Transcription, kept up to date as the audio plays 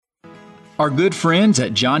Our good friends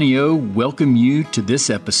at Johnny O welcome you to this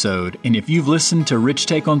episode. And if you've listened to Rich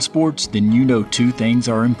Take on Sports, then you know two things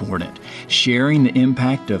are important: sharing the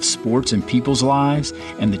impact of sports in people's lives,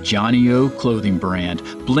 and the Johnny O clothing brand,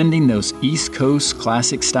 blending those East Coast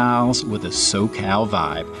classic styles with a SoCal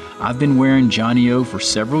vibe. I've been wearing Johnny O for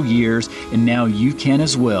several years, and now you can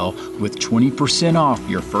as well, with 20% off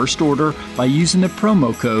your first order by using the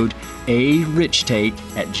promo code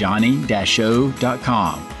ARichTake at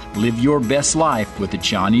johnny-o.com. Live your best life with the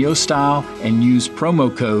Johnny O style and use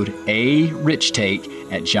promo code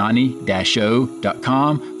ARichTake at johnny-o.com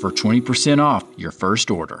for 20% off your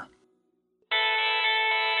first order.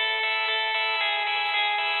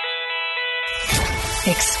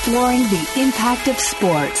 Exploring the impact of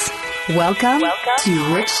sports. Welcome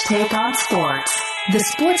to Rich Take on Sports, the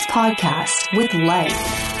sports podcast with life.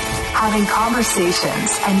 Having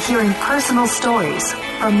conversations and hearing personal stories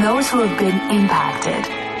from those who have been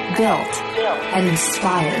impacted, built, and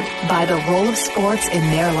inspired by the role of sports in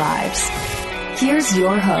their lives. Here's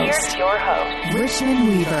your host, Richmond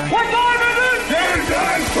Weaver.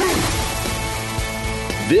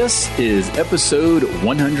 This is episode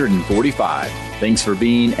 145. Thanks for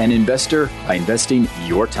being an investor by investing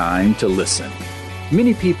your time to listen.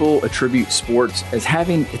 Many people attribute sports as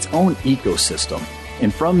having its own ecosystem.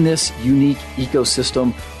 And from this unique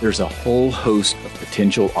ecosystem, there's a whole host of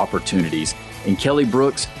potential opportunities. And Kelly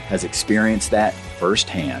Brooks has experienced that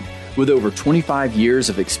firsthand. With over 25 years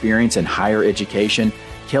of experience in higher education,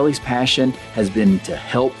 Kelly's passion has been to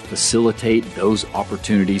help facilitate those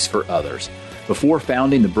opportunities for others. Before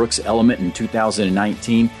founding the Brooks Element in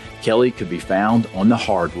 2019, Kelly could be found on the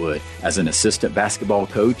hardwood as an assistant basketball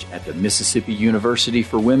coach at the Mississippi University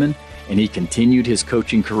for Women, and he continued his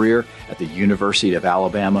coaching career at the University of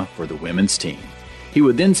Alabama for the women's team. He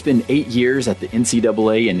would then spend 8 years at the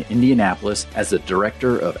NCAA in Indianapolis as the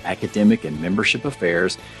Director of Academic and Membership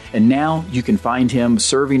Affairs, and now you can find him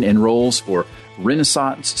serving in roles for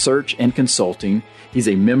Renaissance Search and Consulting. He's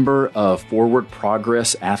a member of Forward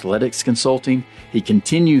Progress Athletics Consulting. He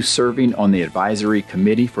continues serving on the advisory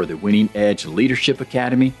committee for the Winning Edge Leadership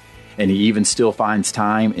Academy, and he even still finds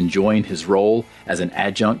time enjoying his role as an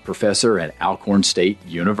adjunct professor at Alcorn State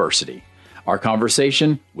University. Our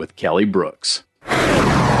conversation with Kelly Brooks.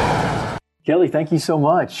 Kelly, thank you so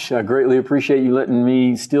much. I greatly appreciate you letting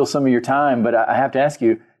me steal some of your time, but I have to ask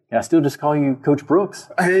you, can I still just call you Coach Brooks?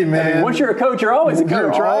 Hey, man. I mean, once you're a coach, you're always a coach, you're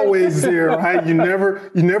right? You're always there, right? You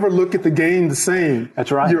never look at the game the same.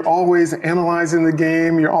 That's right. You're always analyzing the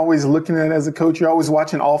game. You're always looking at it as a coach. You're always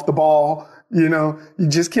watching off the ball. You know, you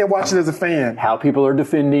just can't watch it as a fan. How people are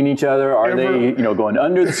defending each other. Are they, going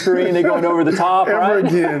under the screen? They going over the top, right?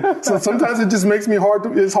 Again. So sometimes it just makes me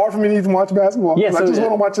it's hard for me to even watch basketball. Yeah, so I just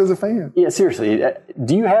want to watch it as a fan. Yeah, seriously.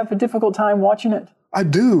 Do you have a difficult time watching it? I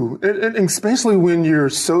do. And especially when you're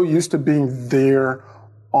so used to being there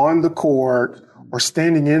on the court or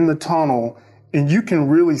standing in the tunnel, and you can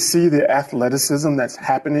really see the athleticism that's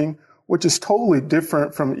happening, which is totally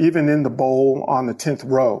different from even in the bowl on the 10th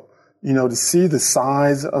row. You know, to see the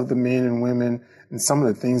size of the men and women and some of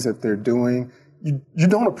the things that they're doing, you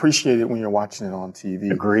don't appreciate it when you're watching it on TV.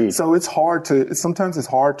 Agreed. So sometimes it's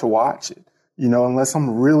hard to watch it, unless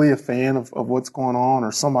I'm really a fan of what's going on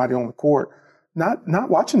or somebody on the court. Not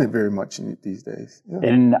watching it very much these days. Yeah.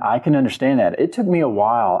 And I can understand that. It took me a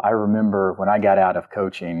while. I remember when I got out of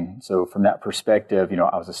coaching. So from that perspective,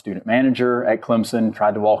 I was a student manager at Clemson,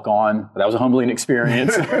 tried to walk on, but that was a humbling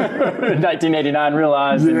experience. In 1989,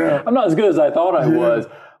 realized I'm not as good as I thought I was.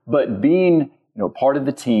 But being, part of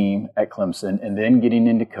the team at Clemson and then getting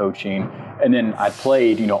into coaching, and then I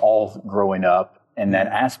played, all growing up, and that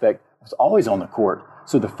aspect was always on the court.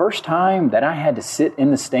 So the first time that I had to sit in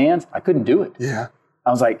the stands, I couldn't do it. Yeah. I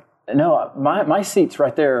was like, no, my seat's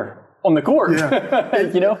right there on the court.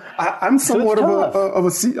 Yeah. I'm somewhat of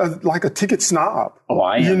a ticket snob. Oh,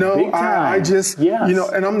 I am. Big time. I just,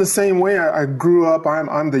 and I'm the same way. I grew up,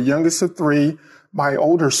 I'm the youngest of three. My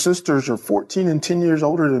older sisters are 14 and 10 years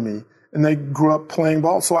older than me, and they grew up playing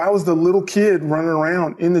ball. So I was the little kid running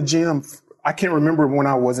around in the gym. I can't remember when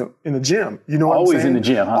I wasn't in the gym. You know what I'm saying? Always in the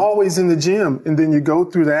gym, huh? Always in the gym. And then you go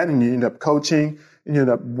through that and you end up coaching and you end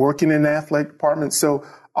up working in the athletic department. So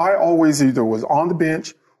I always either was on the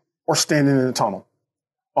bench or standing in the tunnel.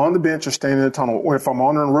 On the bench or standing in the tunnel. Or if I'm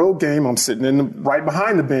on a road game, I'm sitting right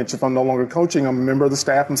behind the bench. If I'm no longer coaching, I'm a member of the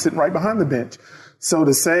staff, I'm sitting right behind the bench. So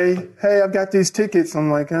to say, hey, I've got these tickets, I'm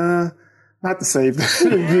like, not the same,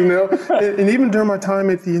 And even during my time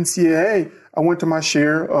at the NCAA, I went to my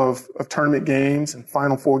share of tournament games and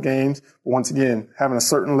Final Four games. But once again, having a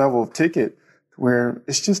certain level of ticket where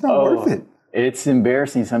it's just not worth it. It's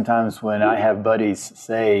embarrassing sometimes when I have buddies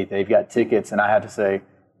say they've got tickets and I have to say,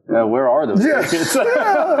 where are those tickets?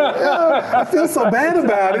 I feel so bad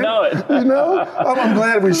about it. I know it. You know? I'm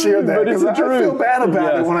glad we shared that. But it's the truth. I feel bad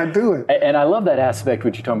about it when I do it. And I love that aspect,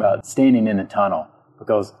 what you're talking about, standing in the tunnel,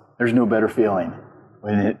 because there's no better feeling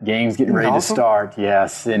when the game's getting ready to start.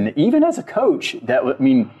 Yes. And even as a coach,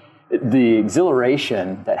 the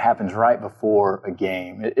exhilaration that happens right before a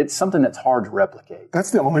game, it's something that's hard to replicate.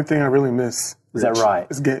 That's the only thing I really miss. Is that right?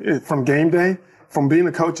 From game day, from being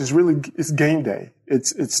a coach, it's game day.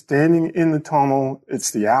 It's standing in the tunnel.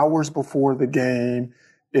 It's the hours before the game.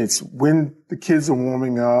 It's when the kids are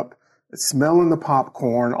warming up. It's smelling the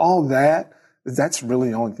popcorn. All that. That's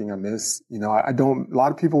really the only thing I miss. You know, a lot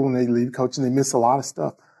of people when they leave coaching, they miss a lot of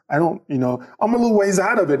stuff. I'm a little ways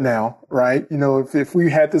out of it now, right? You know, if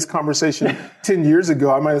we had this conversation 10 years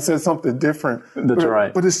ago, I might have said something different. That's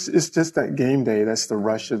right. But it's just that game day. That's the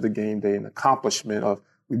rush of the game day and accomplishment of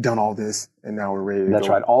we've done all this and now we're ready to go. That's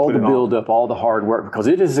right. All the build up, all the hard work, because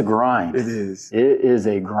it is a grind. It is. It is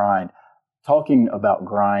a grind. Talking about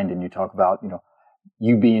grind, and you talk about,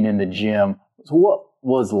 you being in the gym. So what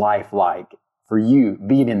was life like for you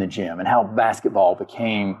being in the gym and how basketball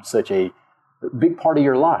became such a big part of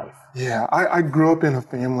your life? Yeah, I grew up in a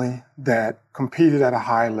family that competed at a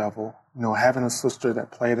high level. You know, having a sister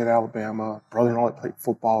that played at Alabama, brother-in-law that played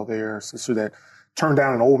football there, a sister that turned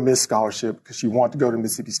down an Ole Miss scholarship because she wanted to go to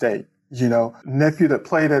Mississippi State. You know, nephew that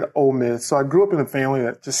played at Ole Miss. So I grew up in a family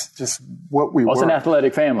that just what we were. It was an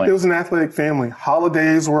athletic family. It was an athletic family.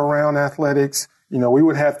 Holidays were around athletics. You know, we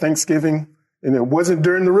would have Thanksgiving. And it wasn't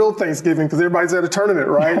during the real Thanksgiving because everybody's at a tournament,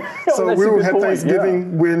 right? So we would have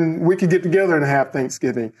Thanksgiving when we could get together and have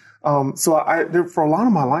Thanksgiving. So for a lot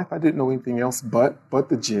of my life, I didn't know anything else but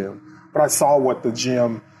the gym. But I saw what the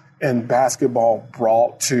gym and basketball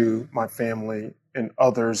brought to my family and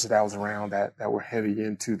others that I was around that were heavy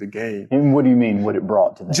into the game. And what do you mean what it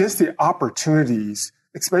brought to them? Just the opportunities,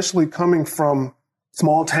 especially coming from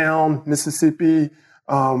small town Mississippi,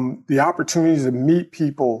 the opportunities to meet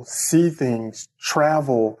people, see things,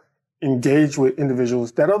 travel, engage with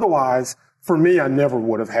individuals that otherwise, for me, I never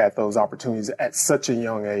would have had those opportunities at such a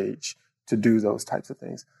young age to do those types of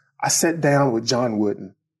things. I sat down with John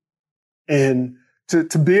Wooden. And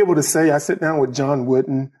to be able to say I sat down with John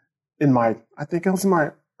Wooden I think I was in my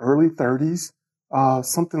early 30s,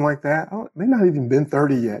 something like that. It may not even been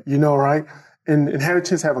 30 yet, right? And had a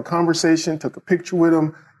chance to have a conversation, took a picture with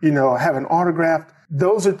him, have an autograph.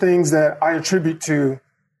 Those are things that I attribute to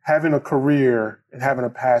having a career and having a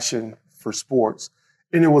passion for sports.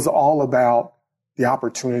 And it was all about the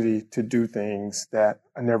opportunity to do things that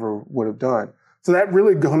I never would have done. So that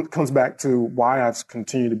really comes back to why I've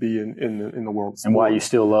continued to be in the world of sports. And why you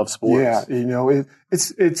still love sports. Yeah,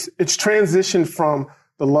 it's transitioned from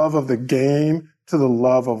the love of the game to the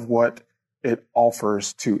love of what it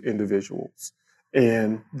offers to individuals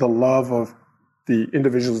and the love of the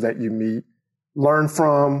individuals that you meet, learn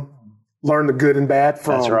the good and bad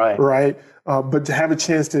from. That's right. Right? But to have a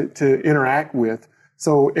chance to interact with.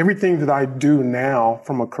 So everything that I do now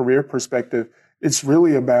from a career perspective, it's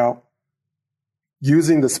really about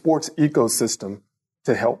using the sports ecosystem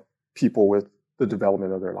to help people with the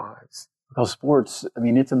development of their lives. Because sports,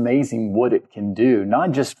 it's amazing what it can do,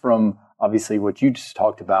 not just from obviously what you just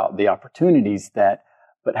talked about, the opportunities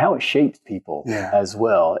but how it shapes people as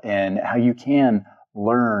well, and how you can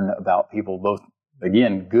learn about people, both,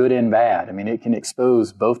 again, good and bad. It can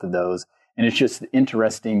expose both of those. And it's just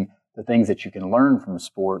interesting, the things that you can learn from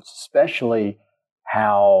sports, especially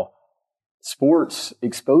how sports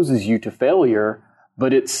exposes you to failure,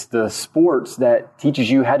 but it's the sports that teaches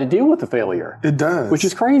you how to deal with the failure. It does. Which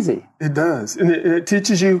is crazy. It does. And it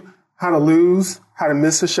teaches you how to lose, how to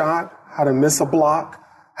miss a shot, how to miss a block,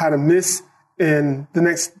 how to miss in the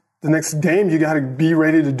next game. You got to be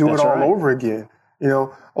ready to do it all over again. A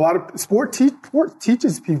lot of sport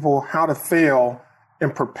teaches people how to fail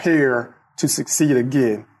and prepare to succeed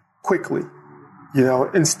again quickly.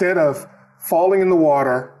 Instead of falling in the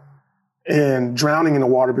water and drowning in the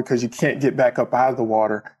water because you can't get back up out of the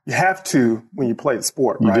water, you have to when you play the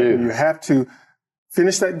sport, right? You have to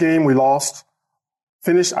finish that game. We lost.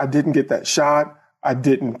 I didn't get that shot. I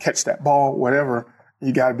didn't catch that ball, whatever.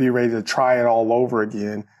 You got to be ready to try it all over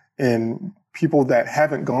again. And people that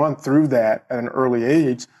haven't gone through that at an early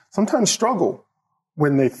age sometimes struggle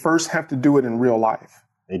when they first have to do it in real life.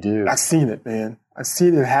 They do. I've seen it, man. I've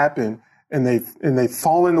seen it happen, and they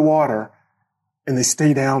fall in the water and they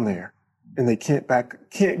stay down there and they can't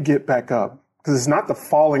get back up, because it's not the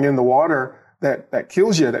falling in the water that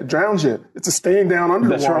kills you, that drowns you. It's a staying down under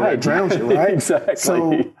the water that drowns you, right? Exactly.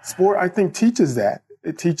 So sport, I think, teaches that.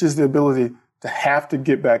 It teaches the ability to have to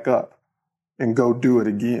get back up and go do it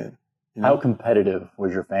again. You know? How competitive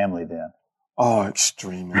was your family then? Oh,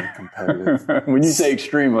 extremely competitive. When you say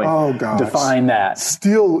extremely, oh gosh, define that.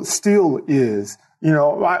 Still is. You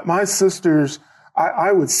know, my sisters,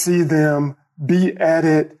 I would see them be at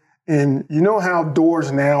it. And you know how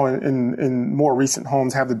doors now in more recent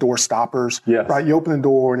homes have the door stoppers, yes. right? You open the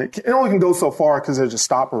door and it only can go so far because there's a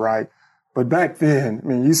stopper, right? But back then, I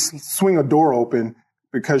mean, you swing a door open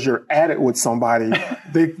because you're at it with somebody.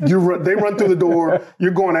 They run through the door.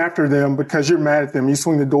 You're going after them because you're mad at them. You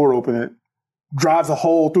swing the door open, it drives a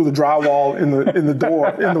hole through the drywall in the door,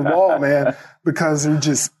 in the wall, man, because they're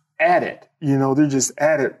just at it. You know, they're just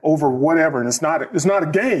at it over whatever. And it's not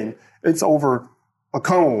a game. It's over a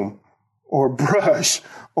comb or brush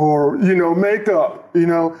or, you know, makeup, you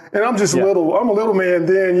know, and I'm just I'm a little man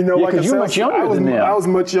then, you know, like I said, much younger than them. I was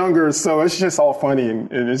much younger. So it's just all funny and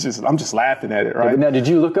it's just, I'm just laughing at it. Right. Now, did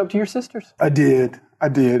you look up to your sisters? I did.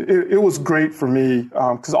 It was great for me.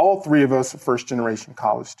 Cause all three of us are first generation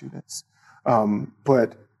college students.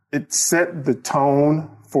 But it set the tone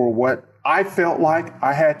for what I felt like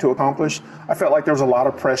I had to accomplish. I felt like there was a lot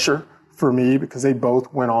of pressure for me because they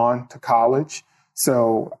both went on to college.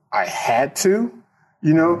 So I had to,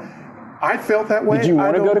 you know, I felt that way. Did you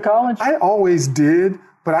want to go to college? I always did,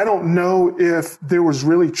 but I don't know if there was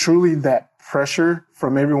really truly that pressure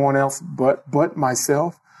from everyone else but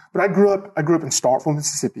myself. But I grew up in Starkville,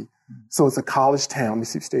 Mississippi. So it's a college town,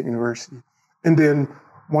 Mississippi State University. And then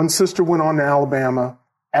one sister went on to Alabama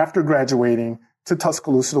after graduating to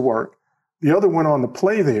Tuscaloosa to work. The other went on to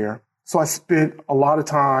play there. So I spent a lot of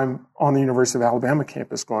time on the University of Alabama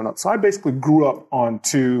campus growing up. So I basically grew up on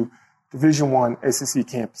two Division I SEC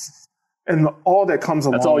campuses. And all that comes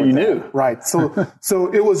along. That's all you knew. Right. So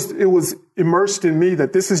it was immersed in me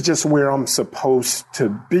that this is just where I'm supposed to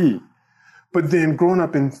be. But then growing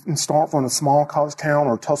up in Starkville in a small college town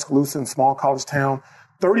or Tuscaloosa in a small college town,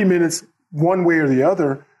 30 minutes one way or the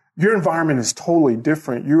other, your environment is totally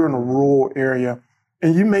different. You're in a rural area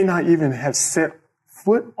and you may not even have set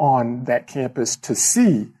foot on that campus to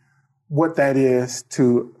see what that is,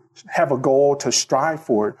 to have a goal, to strive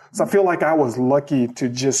for it. So I feel like I was lucky to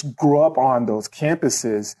just grow up on those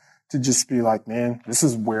campuses to just be like, man, this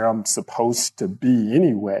is where I'm supposed to be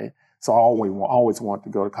anyway. So I always wanted to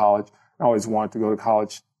go to college. I always wanted to go to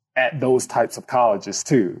college at those types of colleges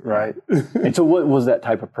too, right? And so what was that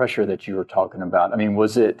type of pressure that you were talking about? I mean,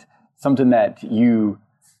 was it something that you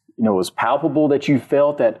know, was palpable that you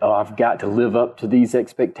felt that, oh, I've got to live up to these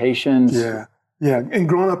expectations? Yeah. And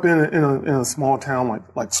growing up in a small town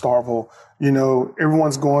like Starkville, you know,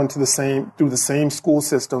 everyone's going through the same school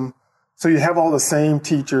system. So you have all the same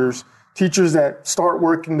teachers that start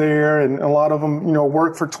working there, and a lot of them, you know,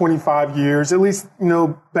 work for 25 years, at least, you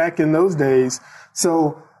know, back in those days.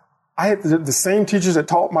 So I had the same teachers that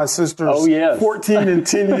taught my sisters 14 and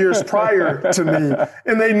 10 years prior to me.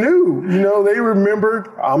 And they knew, you know, they remembered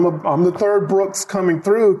I'm the third Brooks coming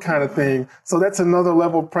through kind of thing. So that's another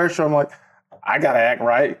level of pressure. I'm like, I got to act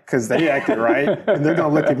right because they acted right. And they're going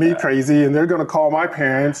to look at me crazy and they're going to call my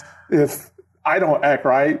parents if I don't act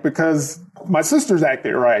right because my sisters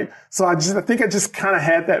acted right. So I think I just kind of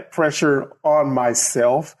had that pressure on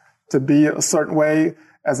myself to be a certain way,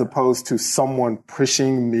 as opposed to someone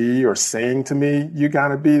pushing me or saying to me, you got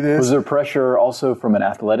to be this. Was there pressure also from an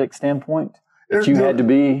athletic standpoint? That you had to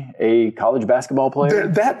be a college basketball player?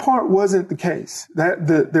 That part wasn't the case.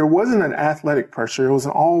 There wasn't an athletic pressure. It was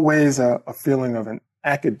always a feeling of an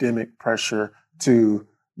academic pressure to,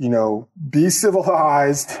 you know, be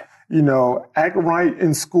civilized, you know, act right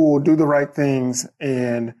in school, do the right things,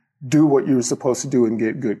 and do what you were supposed to do and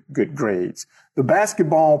get good grades. The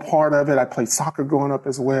basketball part of it, I played soccer growing up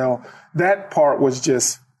as well. That part was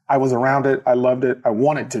just, I was around it. I loved it. I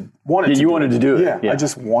wanted to do it. Yeah, I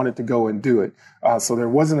just wanted to go and do it. So there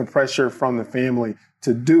wasn't a pressure from the family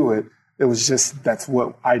to do it. It was just, that's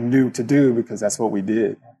what I knew to do because that's what we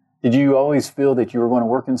did. Did you always feel that you were going to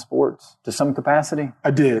work in sports to some capacity?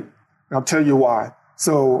 I did. And I'll tell you why.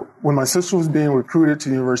 So when my sister was being recruited to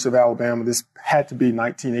the University of Alabama, this had to be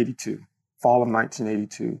 1982, fall of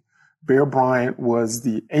 1982. Bear Bryant was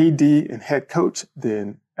the AD and head coach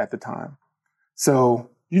then at the time. So,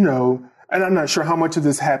 you know, and I'm not sure how much of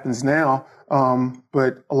this happens now,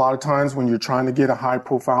 but a lot of times when you're trying to get a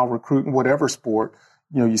high-profile recruit in whatever sport,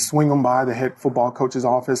 you know, you swing them by the head football coach's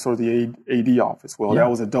office or the AD office. Well, that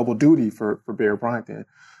was a double duty for Bear Bryant then.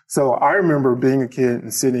 So I remember being a kid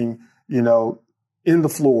and sitting, you know, in the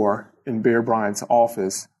floor in Bear Bryant's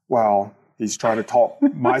office while he's trying to talk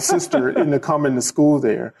my sister into coming to school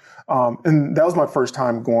there. And that was my first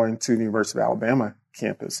time going to the University of Alabama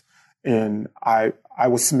campus. And I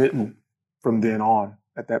was smitten from then on.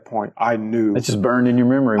 At that point, I knew. It's just burned in your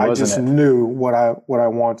memory, wasn't it? I just knew what I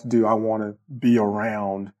wanted to do. I want to be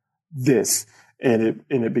around this, and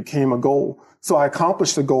it became a goal. So I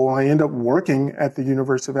accomplished the goal. I ended up working at the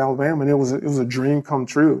University of Alabama, and it was a dream come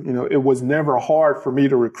true. You know, it was never hard for me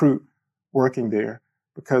to recruit working there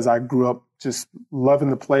because I grew up just loving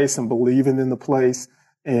the place and believing in the place,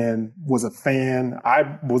 and was a fan.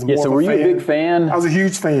 I was more. Yeah. So of a were fan. you a big fan? I was a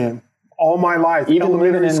huge fan. All my life, even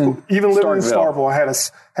living in Starkville.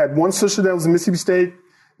 I had one sister that was in Mississippi State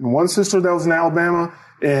and one sister that was in Alabama,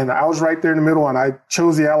 and I was right there in the middle, and I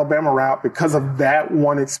chose the Alabama route because of that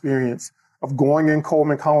one experience of going in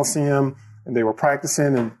Coleman Coliseum, and they were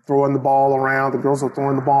practicing and throwing the ball around. The girls were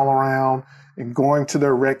throwing the ball around and going to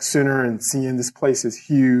their rec center and seeing this place is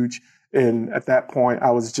huge. And at that point,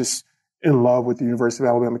 I was just in love with the University of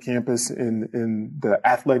Alabama campus in the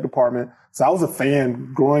athletic department. So I was a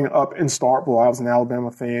fan growing up in Starkville. I was an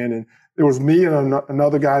Alabama fan, and there was me and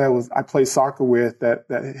another guy I played soccer with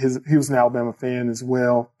he was an Alabama fan as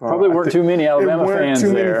well. Probably weren't too many Alabama fans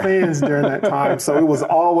there. There weren't too many fans during that time. So it was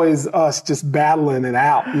always us just battling it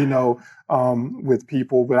out, with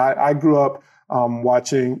people. But I grew up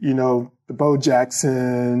watching, the Bo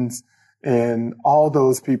Jacksons, and all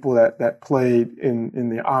those people that played in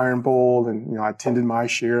the Iron Bowl, and I attended my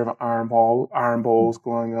share of Iron Bowls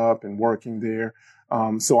growing up and working there.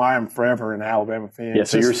 So I am forever an Alabama fan. Yeah,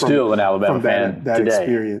 so you're still an Alabama fan that today.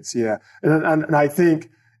 Experience, yeah. And I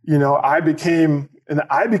think I became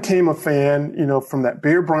a fan, from that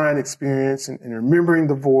Bear Bryant experience and remembering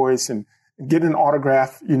the voice and getting an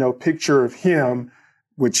autograph, picture of him,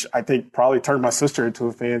 which I think probably turned my sister into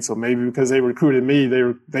a fan. So maybe because they recruited me,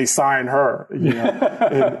 they signed her,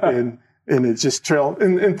 and it just trailed.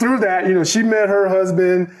 And through that, she met her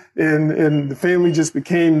husband, and the family just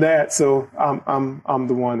became that. So I'm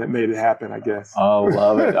the one that made it happen, I guess. Oh,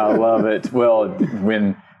 love it. I love it. Well,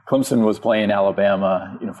 when Clemson was playing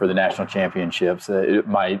Alabama, for the national championships,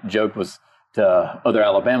 my joke was to other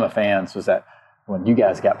Alabama fans was that, well, you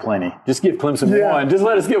guys got plenty. Just give Clemson one. Just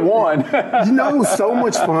let us get one. It was so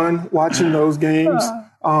much fun watching those games.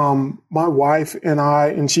 My wife and I,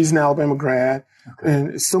 and she's an Alabama grad,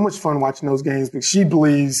 and it's so much fun watching those games because she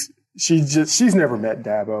believes, she's never met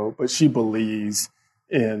Dabo, but she believes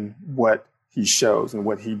in what he shows and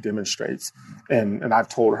what he demonstrates. And I've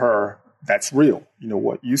told her that's real.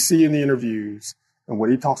 What you see in the interviews and what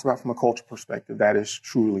he talks about from a culture perspective, that is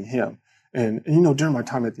truly him. And during my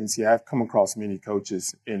time at the NCAA, I've come across many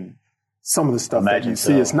coaches, and some of the stuff that you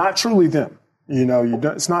see, it's not truly them.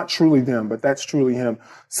 It's not truly them, but that's truly him.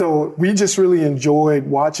 So we just really enjoyed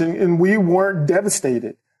watching, and we weren't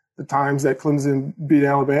devastated the times that Clemson beat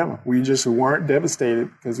Alabama. We just weren't devastated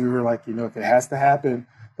because we were like, if it has to happen,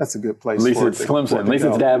 that's a good place. At least it's Clemson. At least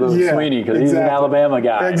it's Dabo Swinney because he's an Alabama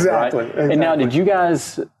guy. Exactly. Right? And now, did you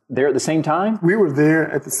guys there at the same time? We were there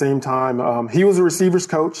at the same time. He was a receivers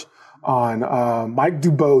coach on Mike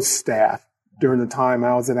Dubow's staff during the time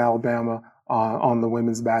I was in Alabama on the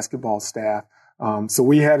women's basketball staff. So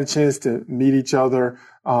we had a chance to meet each other.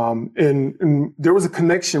 And there was a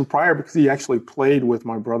connection prior because he actually played with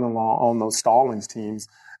my brother-in-law on those Stallings teams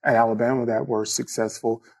at Alabama that were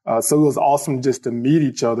successful. So it was awesome just to meet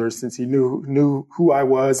each other since he knew who I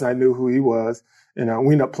was and I knew who he was. We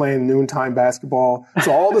ended up playing noontime basketball.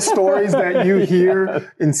 So all the stories that you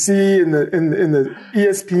hear and see in the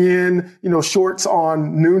ESPN, shorts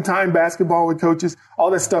on noontime basketball with coaches,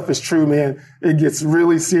 all that stuff is true, man. It gets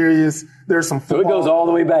really serious. There's some football. So it goes all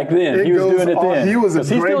the way back then. He was doing it then. He was a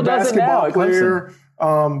great basketball player.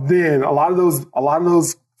 Then a lot of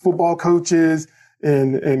those football coaches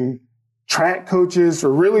and track coaches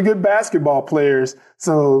are really good basketball players.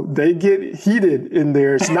 So they get heated in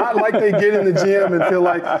there. It's not like they get in the gym and feel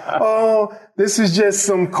like, oh, this is just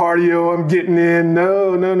some cardio I'm getting in.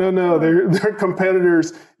 No. They're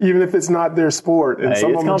competitors, even if it's not their sport. And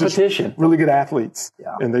some of them are just really good athletes.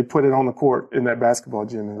 Yeah. And they put it on the court in that basketball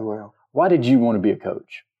gym as well. Why did you want to be a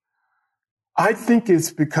coach? I think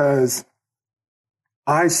it's because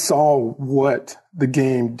I saw what the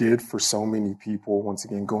game did for so many people, once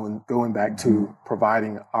again, going back to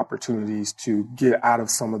providing opportunities to get out of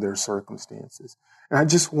some of their circumstances. And I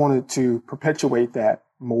just wanted to perpetuate that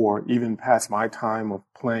more, even past my time of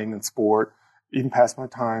playing in sport, even past my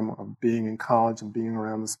time of being in college and being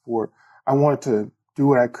around the sport. I wanted to do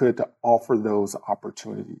what I could to offer those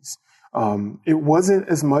opportunities. It wasn't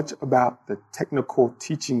as much about the technical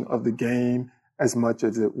teaching of the game as much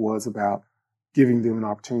as it was about giving them an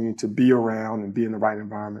opportunity to be around and be in the right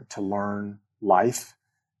environment to learn life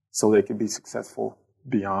so they could be successful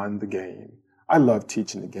beyond the game. I love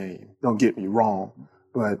teaching the game. Don't get me wrong,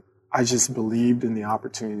 but I just believed in the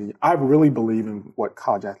opportunity. I really believe in what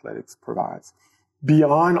college athletics provides.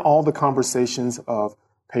 Beyond all the conversations of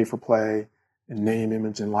pay for play and name,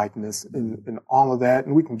 image, and likeness and all of that,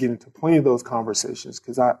 and we can get into plenty of those conversations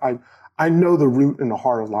because I know the root and the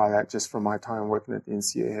heart of a lot of that just from my time working at the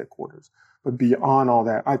NCAA headquarters. But beyond all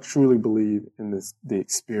that, I truly believe in the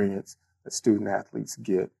experience that student athletes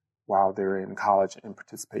get while they're in college and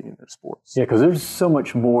participating in their sports. Yeah, because there's so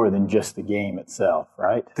much more than just the game itself,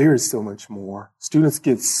 right? There is so much more. Students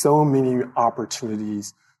get so many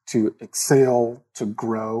opportunities to excel, to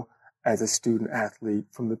grow as a student athlete,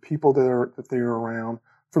 from the people that they're around,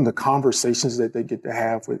 from the conversations that they get to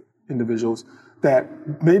have with individuals that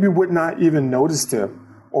maybe would not even notice them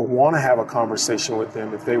or want to have a conversation with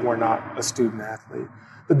them if they were not a student athlete.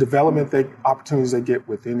 The development opportunities they get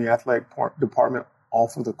within the athletic department,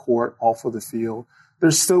 off of the court, off of the field.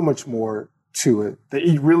 There's so much more to it. They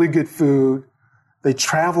eat really good food. They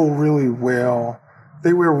travel really well.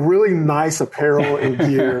 They wear really nice apparel and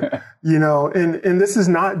gear, and this is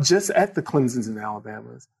not just at the Clemsons and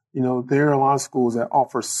Alabamas. There are a lot of schools that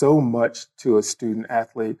offer so much to a student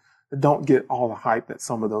athlete that don't get all the hype that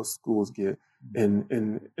some of those schools get.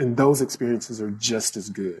 And those experiences are just as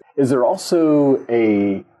good. Is there also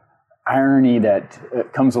a irony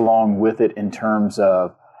that comes along with it in terms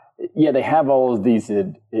of, they have all of these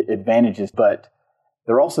advantages, but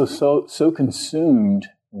they're also so consumed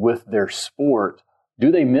with their sport.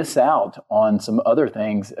 Do they miss out on some other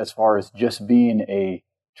things as far as just being a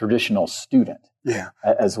traditional student? Yeah,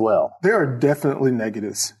 as well. There are definitely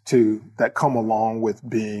negatives too that come along with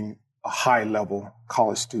being a high-level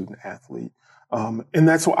college student athlete. And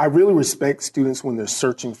that's why I really respect students when they're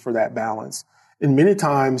searching for that balance. And many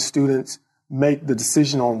times students make the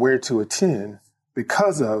decision on where to attend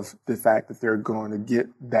because of the fact that they're going to get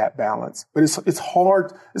that balance. But it's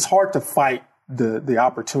hard to fight the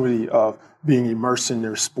opportunity of being immersed in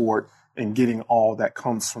their sport and getting all that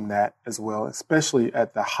comes from that as well, especially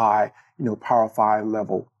at the high, Power 5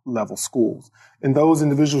 level schools. And those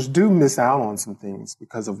individuals do miss out on some things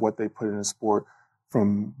because of what they put in the sport,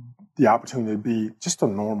 from the opportunity to be just a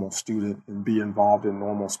normal student and be involved in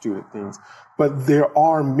normal student things. But there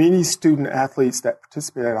are many student athletes that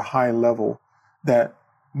participate at a high level that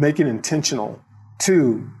make it intentional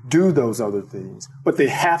to do those other things, but they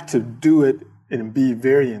have to do it and be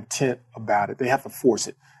very intent about it. They have to force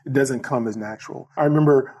it. It doesn't come as natural. I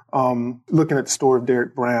remember looking at the story of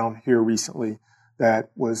Derek Brown here recently,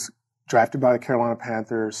 that was drafted by the Carolina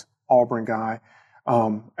Panthers, Auburn guy,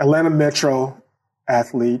 Atlanta Metro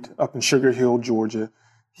athlete up in Sugar Hill, Georgia.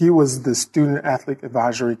 He was the Student Athlete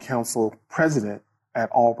Advisory Council president at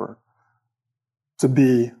Auburn. To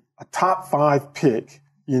be a top 5 pick,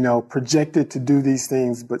 projected to do these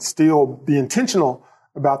things, but still be intentional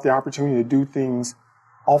about the opportunity to do things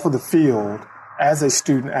off of the field as a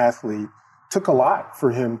student athlete, took a lot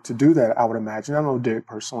for him to do that, I would imagine. I don't know Derek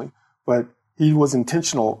personally, but he was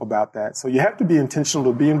intentional about that. So you have to be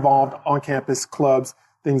intentional to be involved on campus, clubs,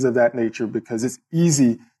 things of that nature, because it's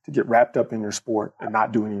easy to get wrapped up in your sport and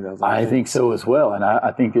not do any of those. I think so as well. And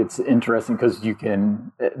I think it's interesting because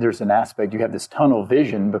there's an aspect, you have this tunnel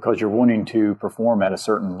vision because you're wanting to perform at a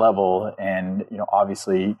certain level. And,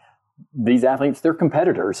 obviously these athletes, they're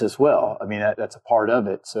competitors as well. I mean, that's a part of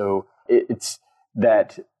it. So it's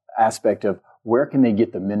that aspect of where can they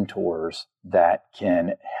get the mentors that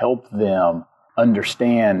can help them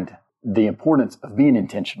understand the importance of being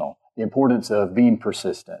intentional, the importance of being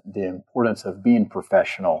persistent, the importance of being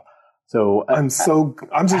professional. So I'm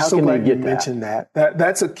just so glad you mentioned that.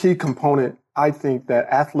 That's a key component. I think that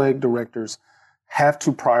athletic directors have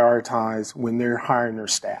to prioritize when they're hiring their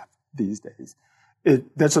staff these days.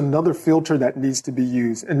 There's another filter that needs to be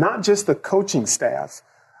used, and not just the coaching staff,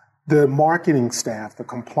 the marketing staff, the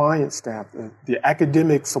compliance staff, the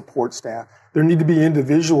academic support staff. There need to be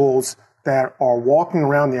individuals that are walking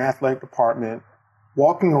around the athletic department,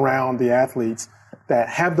 walking around the athletes that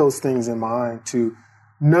have those things in mind, to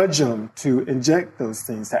nudge them, to inject those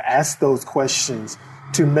things, to ask those questions,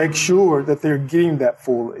 to make sure that they're getting that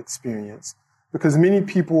full experience. Because many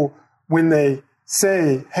people, when they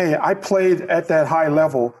say, hey, I played at that high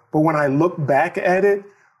level, but when I look back at it,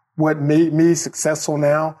 what made me successful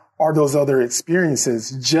now are those other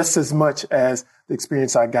experiences just as much as the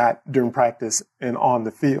experience I got during practice and on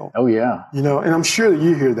the field. Oh, yeah. And I'm sure that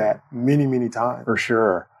you hear that many, many times. For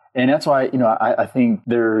sure. And that's why, I think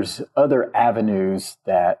there's other avenues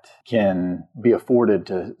that can be afforded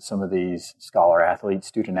to some of these scholar athletes,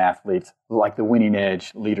 student athletes, like the Winning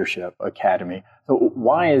Edge Leadership Academy. So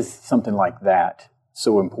why is something like that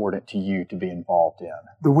so important to you to be involved in?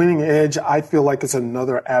 The Winning Edge, I feel like, is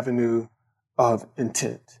another avenue of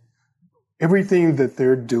intent. everything that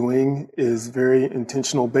they're doing is very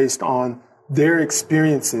intentional based on their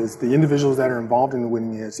experiences, the individuals that are involved in the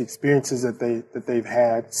Winning Edge, the experiences that they've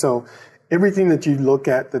had. So everything that you look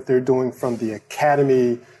at that they're doing, from the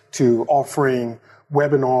academy to offering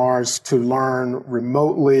webinars, to learn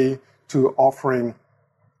remotely, to offering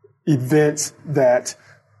events that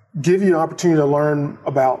give you an opportunity to learn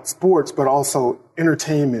about sports, but also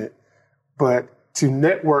entertainment, but to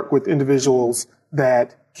network with individuals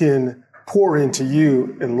that can pour into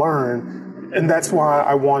you and learn. And that's why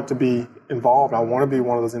I want to be involved. I want to be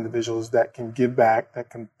one of those individuals that can give back, that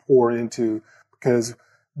can pour into, because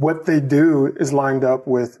what they do is lined up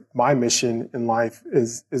with my mission in life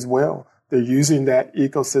as well. They're using that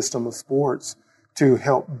ecosystem of sports to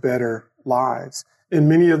help better lives. And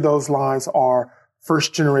many of those lives are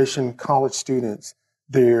first-generation college students.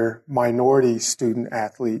 They're minority student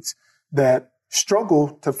athletes that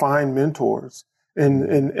struggle to find mentors.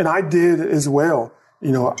 And I did as well.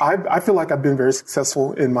 You know, I feel like I've been very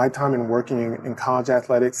successful in my time in working in college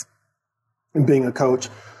athletics and being a coach.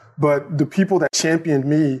 But the people that championed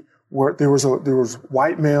me were, there was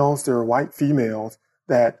white males, there were white females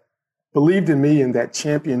that believed in me and that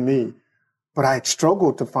championed me. But I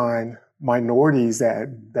struggled to find minorities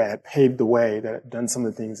that paved the way, that have done some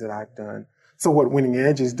of the things that I've done. So what Winning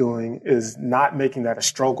Edge is doing is not making that a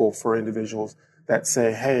struggle for individuals that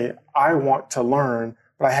say, hey, I want to learn,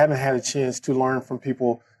 but I haven't had a chance to learn from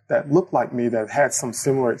people that look like me, that have had some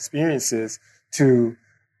similar experiences, to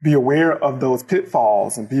be aware of those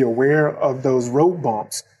pitfalls and be aware of those road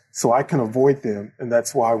bumps so I can avoid them. And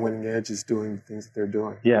that's why Winning Edge is doing the things that they're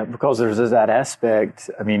doing. Yeah, because there's that aspect.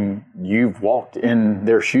 I mean, you've walked in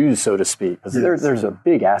their shoes, so to speak. Yes. There's a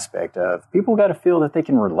big aspect of people got to feel that they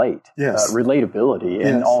can relate. Yes. Relatability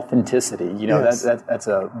and authenticity. You know, yes. that's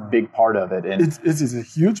a big part of it. And it's a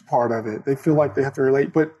huge part of it. They feel like they have to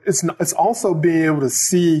relate. But it's also being able to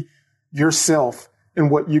see yourself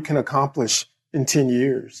and what you can accomplish in 10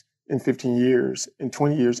 years, in 15 years, in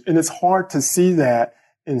 20 years. And it's hard to see that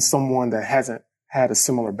in someone that hasn't had a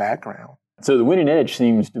similar background. So the Winning Edge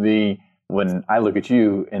seems to be, when I look at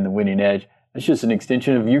you and the Winning Edge, it's just an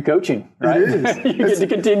extension of you coaching, right? It is. You get to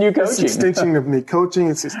continue coaching. It's an extension of me coaching.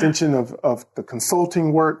 It's an extension of the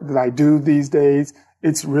consulting work that I do these days.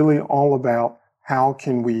 It's really all about how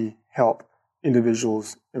can we help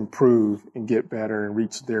individuals improve and get better and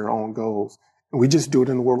reach their own goals. And we just do it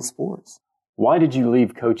in the world of sports. Why did you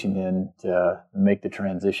leave coaching then to make the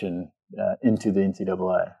transition into the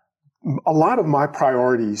NCAA? A lot of my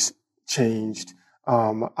priorities changed.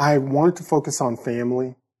 I wanted to focus on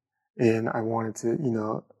family, and I wanted to,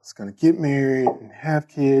 I was going to get married and have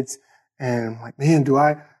kids. And I'm like, man, do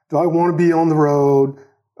I want to be on the road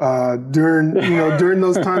during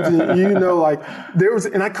those times?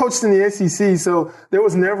 And I coached in the SEC, so there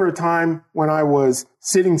was never a time when I was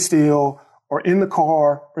sitting still or in the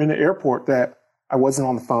car or in the airport that I wasn't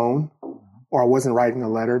on the phone or I wasn't writing a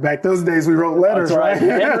letter. Back those days, we wrote letters, That's right?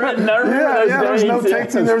 There was no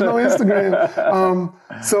texting, there was no Instagram.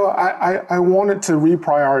 So I wanted to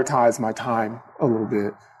reprioritize my time a little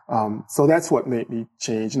bit. So that's what made me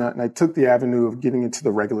change. And I took the avenue of getting into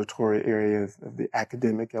the regulatory area of the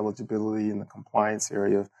academic eligibility and the compliance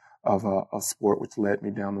area of sport, which led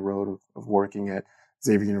me down the road of working at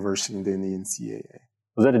Xavier University and then the NCAA.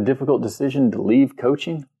 Was that a difficult decision to leave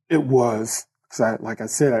coaching? It was, because like I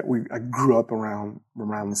said, I grew up around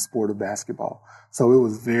the sport of basketball. So it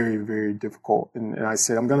was very, very difficult. And I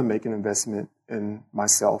said, I'm going to make an investment in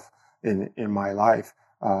myself, in my life,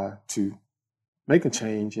 to make a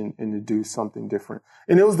change and to do something different.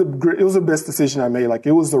 And it was the best decision I made. Like,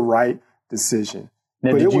 it was the right decision.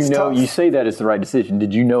 Now, did you know, you say that it's the right decision.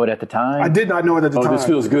 Did you know it at the time? I did not know it at the time. Oh, this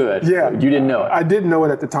feels good. Yeah. You didn't know it. I didn't know it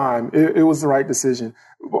at the time. It was the right decision.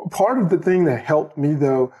 Part of the thing that helped me,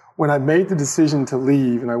 though, when I made the decision to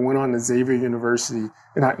leave and I went on to Xavier University,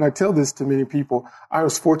 and I tell this to many people, I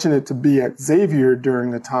was fortunate to be at Xavier during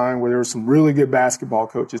the time where there were some really good basketball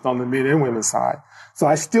coaches on the men and women's side. So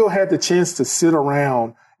I still had the chance to sit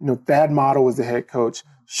around. Thad Matta was the head coach.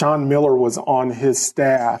 Sean Miller was on his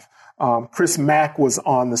staff. Chris Mack was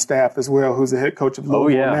on the staff as well, who's the head coach of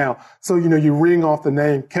Louisville now. So, you ring off the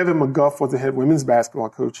name. Kevin McGuff was the head women's basketball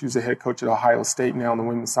coach. Who's the head coach at Ohio State now on the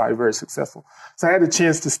women's side, very successful. So I had a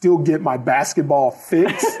chance to still get my basketball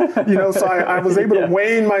fix, so I was able to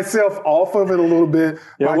wane myself off of it a little bit.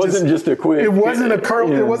 Yeah, it wasn't just a quick. It wasn't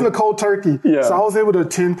it wasn't a cold turkey. Yeah. So I was able to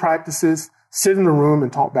attend practices, sit in the room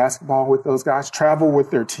and talk basketball with those guys, travel with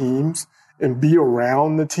their teams and be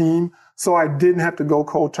around the team. So I didn't have to go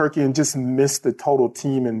cold turkey and just miss the total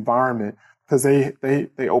team environment, because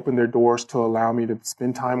they opened their doors to allow me to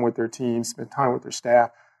spend time with their team, spend time with their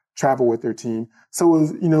staff, travel with their team. So it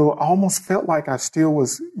was, I almost felt like I still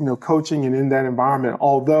was, coaching and in that environment,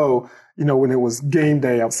 although, when it was game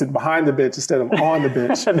day, I was sitting behind the bench instead of on the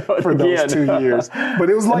bench for those 2 years. But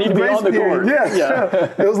it was like a grace period.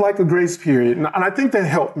 Yeah. It was like a grace period. And I think that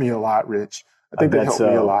helped me a lot, Rich. I think that helped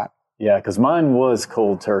me a lot. Yeah, because mine was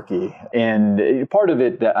cold turkey. And part of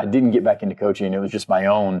it that I didn't get back into coaching, it was just my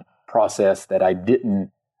own process that I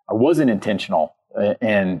wasn't intentional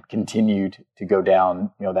and continued to go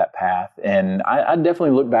down, that path. And I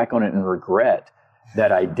definitely look back on it and regret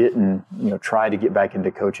that I didn't, try to get back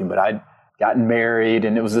into coaching, but I'd gotten married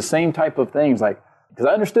and it was the same type of things, like, because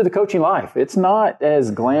I understood the coaching life. It's not as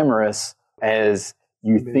glamorous as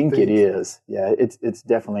you think it is. Yeah, it's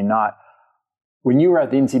definitely not. When you were at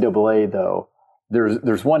the NCAA, though,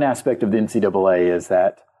 there's one aspect of the NCAA is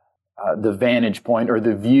that the vantage point or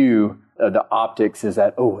the view, the optics is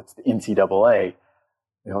that, oh, it's the NCAA.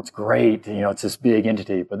 It's great. It's this big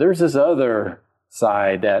entity. But there's this other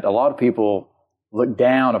side that a lot of people look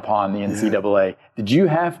down upon the NCAA. Did you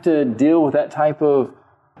have to deal with that type of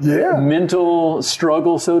mental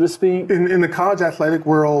struggle, so to speak? In the college athletic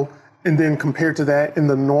world, and then compared to that in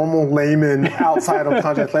the normal layman outside of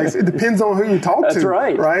college athletics, it depends on who you talk to. That's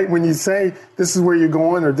right. Right? When you say, this is where you're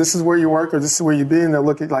going, or this is where you work, or this is where you've been, they'll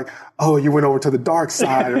look at like, oh, you went over to the dark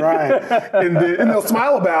side, right? and they'll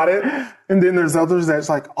smile about it. And then there's others that's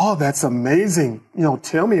like, oh, that's amazing.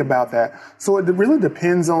 Tell me about that. So it really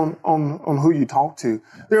depends on who you talk to.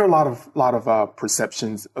 There are a lot of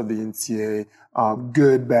perceptions of the NCAA,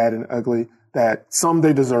 good, bad, and ugly, that some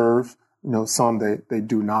they deserve, some they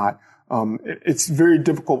do not. It's very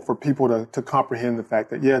difficult for people to comprehend the fact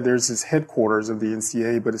that, there's this headquarters of the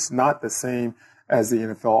NCAA, but it's not the same as the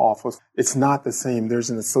NFL office. It's not the same. There's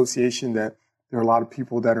an association that there are a lot of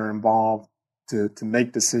people that are involved to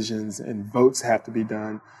make decisions, and votes have to be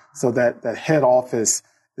done. So that head office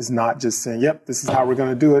is not just saying, yep, this is how we're going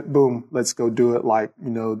to do it. Boom, let's go do it. Like,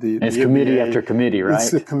 it's committee NBA. After committee, right?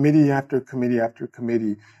 It's a committee after committee after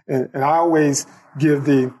committee. And I always give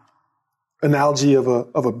the analogy of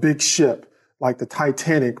a big ship, like the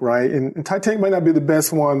Titanic, right? And Titanic might not be the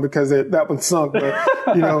best one because that one sunk,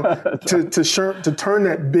 but to turn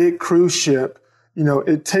that big cruise ship,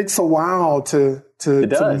 it takes a while to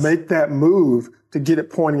make that move, to get it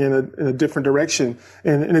pointing in a different direction,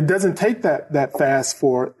 and it doesn't take that fast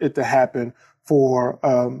for it to happen for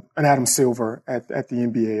an Adam Silver at the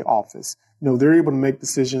NBA office. They're able to make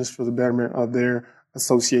decisions for the betterment of their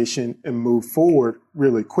association and move forward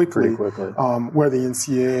really quickly. Where the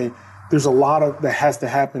NCAA, there's a lot that has to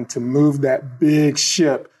happen to move that big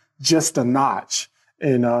ship just a notch.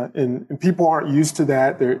 And people aren't used to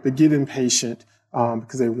that. They get impatient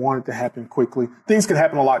because they want it to happen quickly. Things can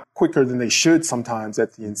happen a lot quicker than they should sometimes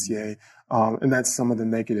at the NCAA. And that's some of the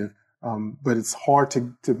negative. But it's hard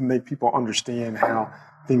to make people understand how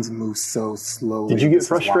things move so slowly. Did you get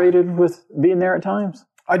frustrated with being there at times?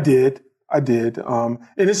 I did. And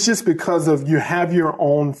it's just because of you have your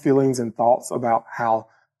own feelings and thoughts about how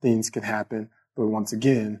things can happen. But once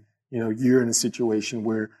again, you're in a situation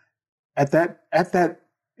where at that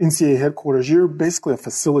NCAA headquarters, you're basically a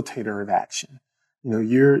facilitator of action.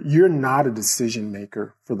 You're not a decision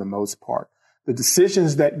maker for the most part. The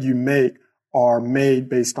decisions that you make are made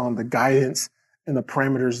based on the guidance and the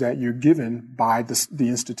parameters that you're given by the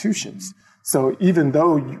institutions. So even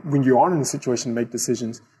though when you are in a situation to make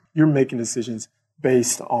decisions, you're making decisions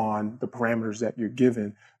based on the parameters that you're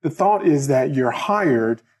given. The thought is that you're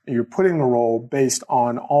hired and you're put in a role based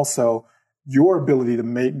on also your ability to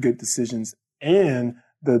make good decisions, and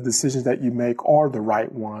the decisions that you make are the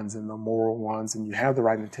right ones and the moral ones, and you have the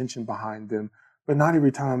right intention behind them. But not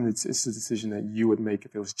every time it's a decision that you would make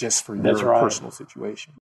if it was just for your personal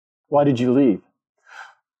situation. Why did you leave?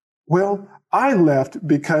 Well, I left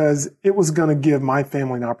because it was going to give my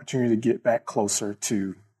family an opportunity to get back closer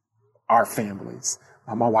to our families.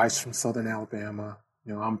 My wife's from Southern Alabama.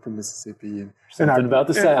 I'm from Mississippi. Something about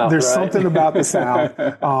the South. There's right? something about the South.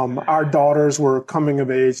 Our daughters were coming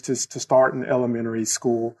of age to start in elementary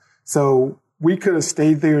school. So we could have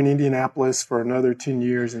stayed there in Indianapolis for another 10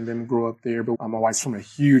 years and then grow up there. But my wife's from a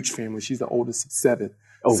huge family. She's the oldest of 7.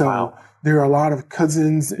 Oh, so wow. There are a lot of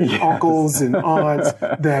cousins and uncles and aunts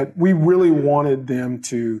that we really wanted them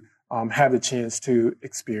to have a chance to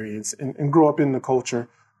experience and grow up in the culture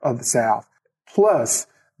of the South. Plus,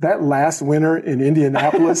 that last winter in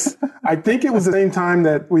Indianapolis, I think it was the same time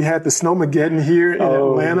that we had the Snowmageddon here in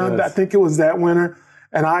Atlanta. Yes. I think it was that winter.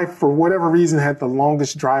 And I, for whatever reason, had the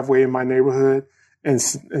longest driveway in my neighborhood and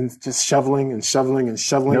just shoveling. No,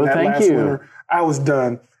 that last winter. I was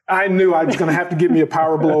done. I knew I was going to have to get me a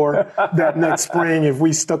power blower that next spring if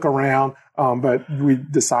we stuck around. But we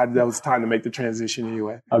decided that was time to make the transition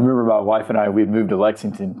anyway. I remember my wife and I, we'd moved to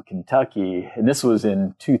Lexington, Kentucky, and this was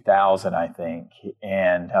in 2000, I think.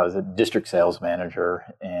 And I was a district sales manager,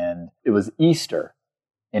 and it was Easter,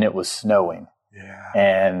 and it was snowing. Yeah.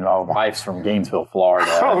 And my wife's from Gainesville,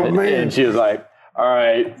 Florida. Oh, man. And she was like, all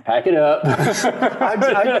right, pack it up.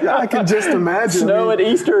 I can just imagine. Snow at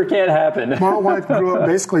Easter can't happen. My wife grew up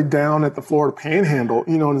basically down at the Florida Panhandle,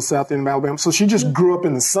 in the south end of Alabama. So she just grew up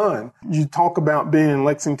in the sun. You talk about being in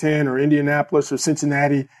Lexington or Indianapolis or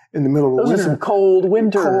Cincinnati in the middle of the winter. Those are some cold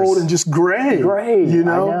winters. Cold and just gray. I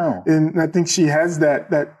know. And I think she has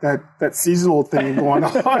that seasonal thing going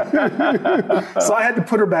on. So I had to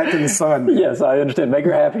put her back in the sun. Yes, I understand. Make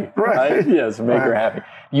her happy. Right. Yes, make her happy.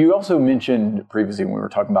 You also mentioned previously when we were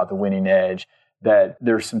talking about the Winning Edge that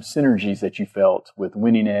there's some synergies that you felt with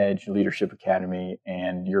Winning Edge, Leadership Academy,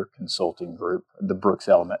 and your consulting group, the Brooks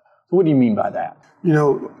Element. So what do you mean by that?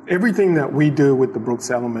 Everything that we do with the Brooks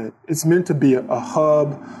Element, it's meant to be a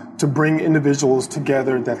hub to bring individuals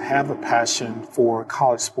together that have a passion for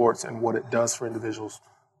college sports and what it does for individuals.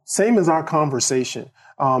 Same as our conversation.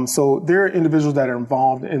 So there are individuals that are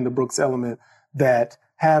involved in the Brooks Element that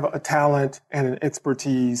have a talent and an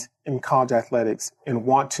expertise in college athletics and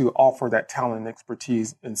want to offer that talent and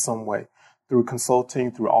expertise in some way through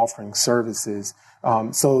consulting, through offering services.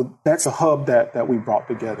 So that's a hub that we brought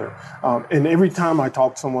together. And every time I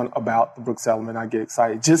talk to someone about the Brooks Element, I get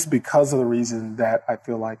excited just because of the reason that I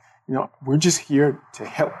feel like, we're just here to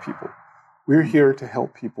help people. We're here to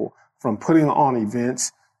help people, from putting on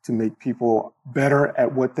events to make people better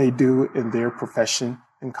at what they do in their profession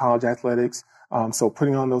in college athletics. So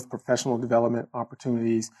putting on those professional development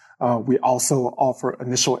opportunities. We also offer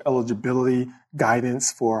initial eligibility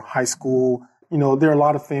guidance for high school. There are a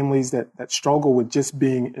lot of families that struggle with just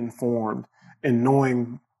being informed and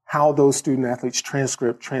knowing how those student athletes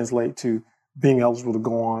transcript translate to being eligible to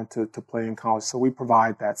go on to play in college. So we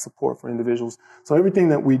provide that support for individuals. So everything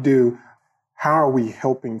that we do, how are we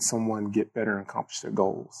helping someone get better and accomplish their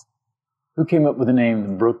goals? Who came up with the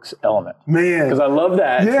name Brooks Element? Man. Because I love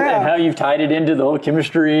that. Yeah. And how you've tied it into the whole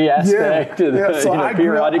chemistry aspect, the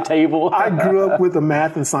periodic table. I grew up with a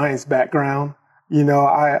math and science background.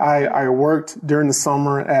 I worked during the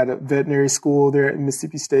summer at a veterinary school there at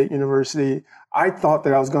Mississippi State University. I thought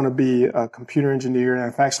that I was going to be a computer engineer.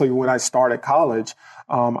 And actually, when I started college,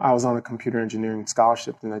 I was on a computer engineering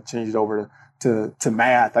scholarship, and I changed over to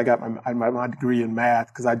math. I got my degree in math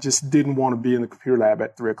because I just didn't want to be in the computer lab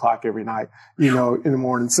at 3:00 every night, in the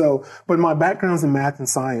morning. So, but my background's in math and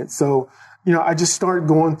science. So, I just started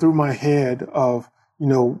going through my head of,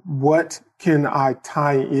 what can I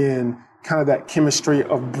tie in, kind of that chemistry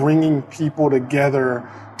of bringing people together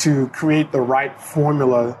to create the right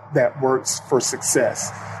formula that works for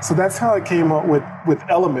success. So that's how I came up with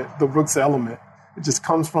Element, the Brooks Element. It just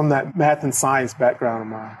comes from that math and science background of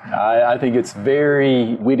mine. I think it's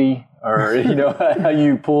very witty, or, how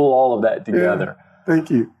you pull all of that together. Yeah,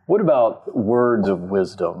 thank you. What about words of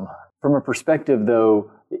wisdom? From a perspective,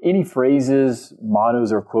 though, any phrases,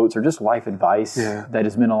 mottos, or quotes, or just life advice that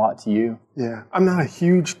has meant a lot to you? Yeah, I'm not a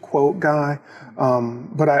huge quote guy,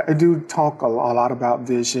 but I do talk a lot about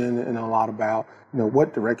vision and a lot about,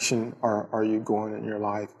 what direction are you going in your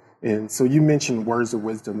life? And so you mentioned words of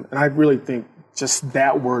wisdom, and I really think just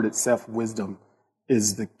that word itself, wisdom,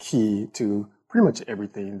 is the key to pretty much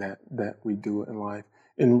everything that we do in life.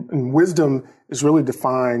 And wisdom is really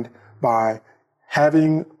defined by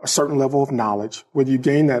having a certain level of knowledge, whether you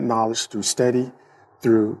gain that knowledge through study,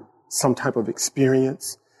 through some type of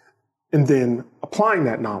experience, and then applying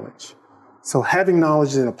that knowledge. So having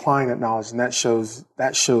knowledge and applying that knowledge, and that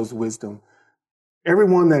shows wisdom.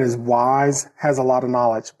 Everyone that is wise has a lot of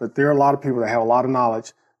knowledge, but there are a lot of people that have a lot of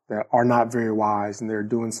knowledge that are not very wise, and they're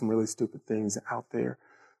doing some really stupid things out there.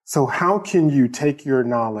 So how can you take your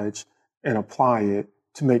knowledge and apply it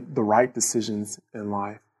to make the right decisions in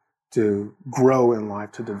life, to grow in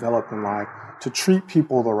life, to develop in life, to treat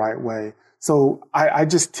people the right way? So I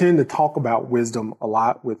just tend to talk about wisdom a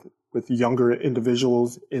lot with younger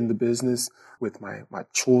individuals in the business, with my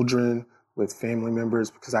children, with family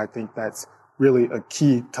members, because I think that's really a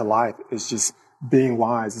key to life, is just being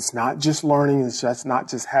wise. It's not just learning, it's just not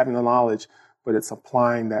just having the knowledge, but it's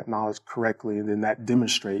applying that knowledge correctly, and then that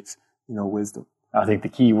demonstrates, wisdom. I think the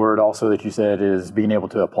key word also that you said is being able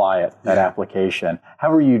to apply it, that application.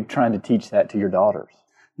 How are you trying to teach that to your daughters?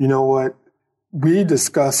 You know what? We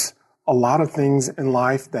discuss a lot of things in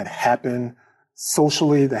life that happen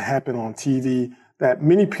socially, that happen on TV, that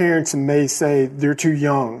many parents may say they're too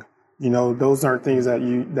young, Those aren't things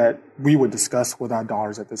that we would discuss with our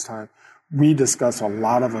daughters at this time. We discuss a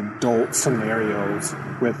lot of adult scenarios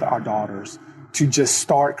with our daughters to just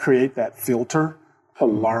create that filter to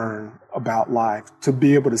learn about life, to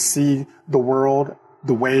be able to see the world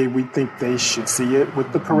the way we think they should see it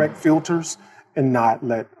with the correct filters, and not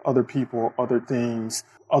let other people, other things,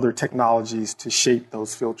 other technologies to shape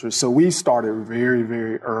those filters. So we started very,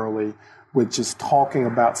 very early with just talking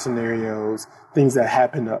about scenarios, things that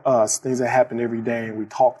happen to us, things that happen every day. And we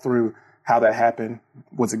talked through how that happened.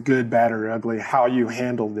 Was it good, bad, or ugly? How you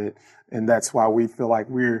handled it. And that's why we feel like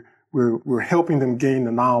we're helping them gain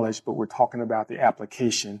the knowledge, but we're talking about the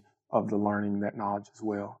application of the learning that knowledge as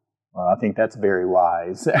well. Well, I think that's very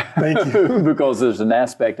wise. Thank you. Because there's an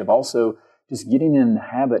aspect of also just getting in the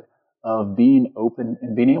habit of being open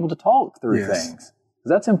and being able to talk through things.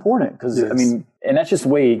 That's important because, and that's just the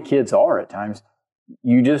way kids are at times.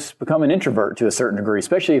 You just become an introvert to a certain degree,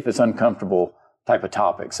 especially if it's uncomfortable type of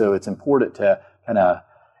topic. So it's important to kind of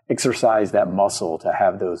exercise that muscle to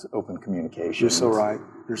have those open communications. You're so right.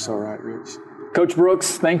 You're so right, Rich. Coach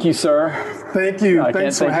Brooks, thank you, sir. Thank you.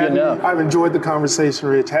 Thanks for having me. I've enjoyed the conversation,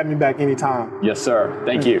 Rich. Have me back anytime. Yes, sir.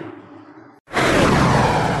 Thank you.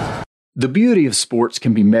 The beauty of sports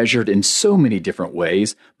can be measured in so many different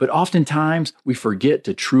ways, but oftentimes we forget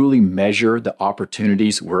to truly measure the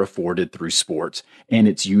opportunities we're afforded through sports and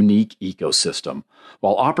its unique ecosystem.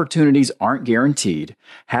 While opportunities aren't guaranteed,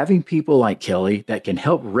 having people like Kelly that can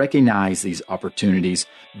help recognize these opportunities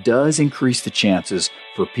does increase the chances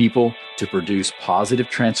for people to produce positive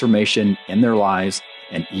transformation in their lives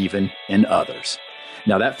and even in others.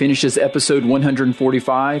 Now that finishes episode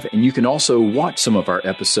 145, and you can also watch some of our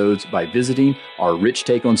episodes by visiting our Rich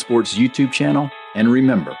Take on Sports YouTube channel. And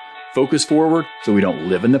remember, focus forward so we don't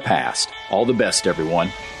live in the past. All the best,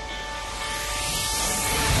 everyone.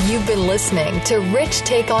 You've been listening to Rich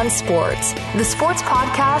Take on Sports, the sports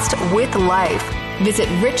podcast with life. Visit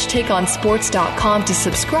richtakeonsports.com to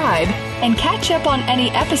subscribe and catch up on any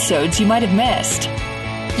episodes you might have missed.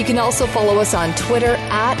 You can also follow us on Twitter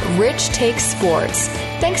 @RichTakeSports.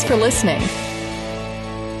 Thanks for listening.